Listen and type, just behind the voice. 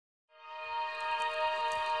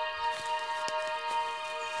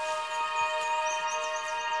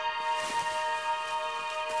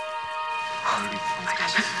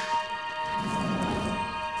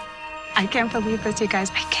I can't believe this, you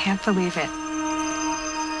guys. I can't believe it.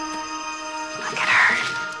 Look at her.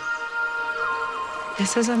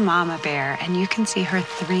 This is a mama bear, and you can see her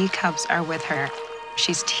 3 cubs are with her.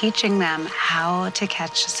 She's teaching them how to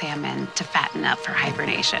catch salmon to fatten up for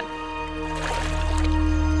hibernation.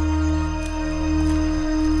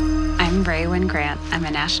 I'm Raywyn Grant. I'm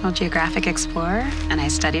a National Geographic explorer, and I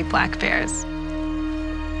study black bears.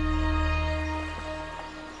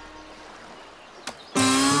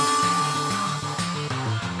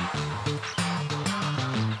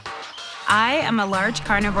 I am a large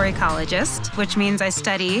carnivore ecologist, which means I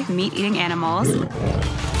study meat-eating animals.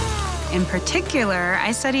 In particular,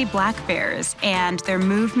 I study black bears and their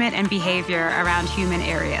movement and behavior around human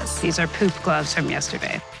areas. These are poop gloves from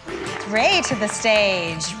yesterday. Ray to the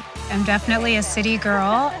stage. I'm definitely a city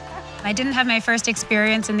girl. I didn't have my first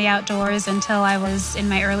experience in the outdoors until I was in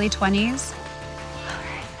my early 20s.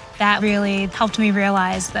 That really helped me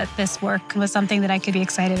realize that this work was something that I could be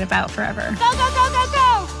excited about forever. Go, go, go, go,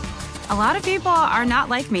 go! A lot of people are not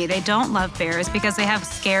like me. They don't love bears because they have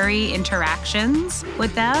scary interactions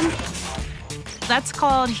with them. That's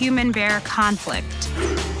called human-bear conflict.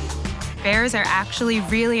 Bears are actually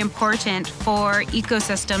really important for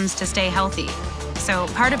ecosystems to stay healthy. So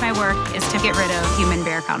part of my work is to get rid of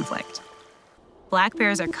human-bear conflict. Black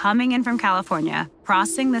bears are coming in from California,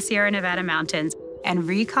 crossing the Sierra Nevada mountains, and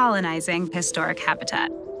recolonizing historic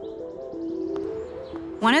habitat.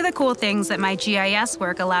 One of the cool things that my GIS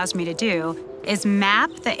work allows me to do is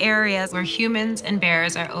map the areas where humans and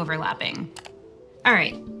bears are overlapping. All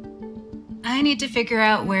right, I need to figure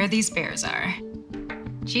out where these bears are.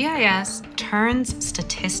 GIS turns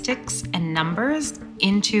statistics and numbers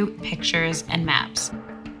into pictures and maps.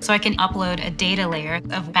 So I can upload a data layer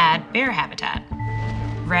of bad bear habitat.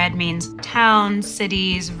 Red means towns,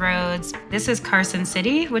 cities, roads. This is Carson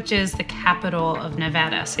City, which is the capital of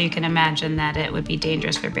Nevada, so you can imagine that it would be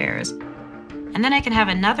dangerous for bears. And then I can have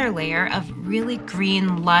another layer of really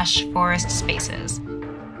green, lush forest spaces.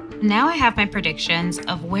 Now I have my predictions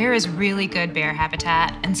of where is really good bear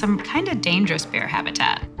habitat and some kind of dangerous bear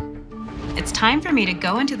habitat. It's time for me to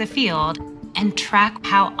go into the field and track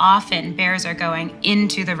how often bears are going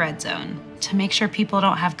into the red zone to make sure people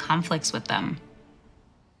don't have conflicts with them.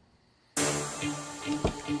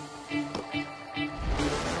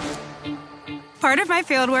 Part of my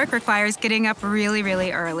fieldwork requires getting up really,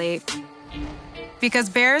 really early because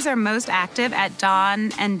bears are most active at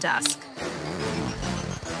dawn and dusk.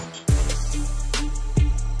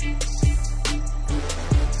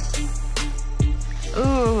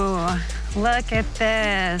 Ooh, look at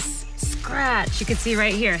this. Scratch. You can see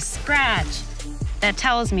right here, scratch. That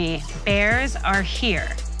tells me bears are here.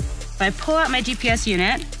 So I pull out my GPS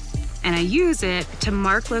unit and I use it to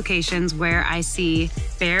mark locations where I see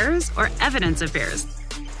bears or evidence of bears.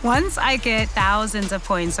 Once I get thousands of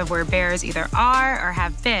points of where bears either are or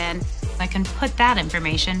have been, I can put that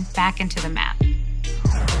information back into the map.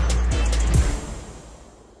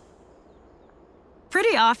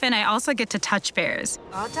 Pretty often, I also get to touch bears.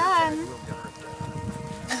 All done.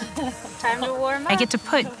 Time to warm up. I get to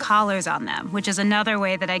put collars on them, which is another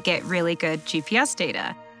way that I get really good GPS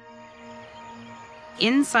data.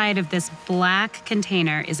 Inside of this black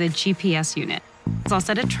container is a GPS unit. So I'll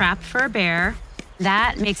set a trap for a bear.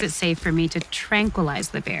 That makes it safe for me to tranquilize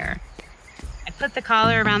the bear. I put the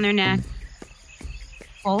collar around their neck,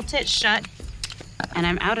 bolt it shut, and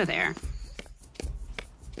I'm out of there.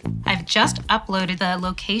 I've just uploaded the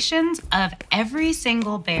locations of every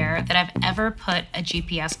single bear that I've ever put a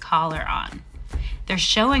GPS collar on. They're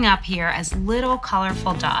showing up here as little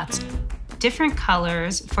colorful dots, different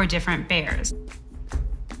colors for different bears.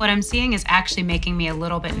 What I'm seeing is actually making me a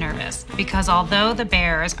little bit nervous because although the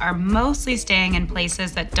bears are mostly staying in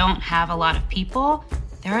places that don't have a lot of people,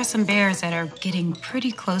 there are some bears that are getting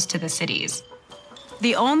pretty close to the cities.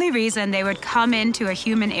 The only reason they would come into a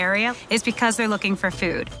human area is because they're looking for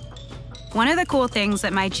food. One of the cool things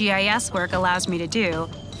that my GIS work allows me to do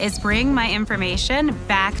is bring my information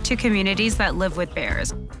back to communities that live with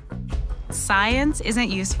bears. Science isn't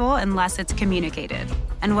useful unless it's communicated.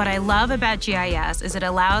 And what I love about GIS is it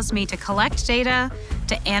allows me to collect data,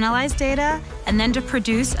 to analyze data, and then to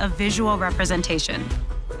produce a visual representation.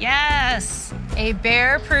 Yes, a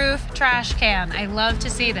bear-proof trash can. I love to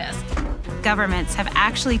see this. Governments have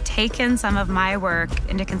actually taken some of my work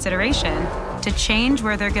into consideration to change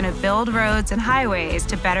where they're going to build roads and highways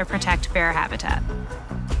to better protect bear habitat.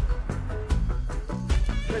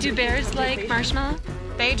 Do bears like marshmallow?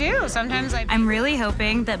 They do. Sometimes I'm really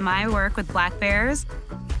hoping that my work with black bears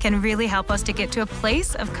can really help us to get to a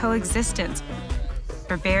place of coexistence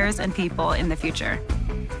for bears and people in the future.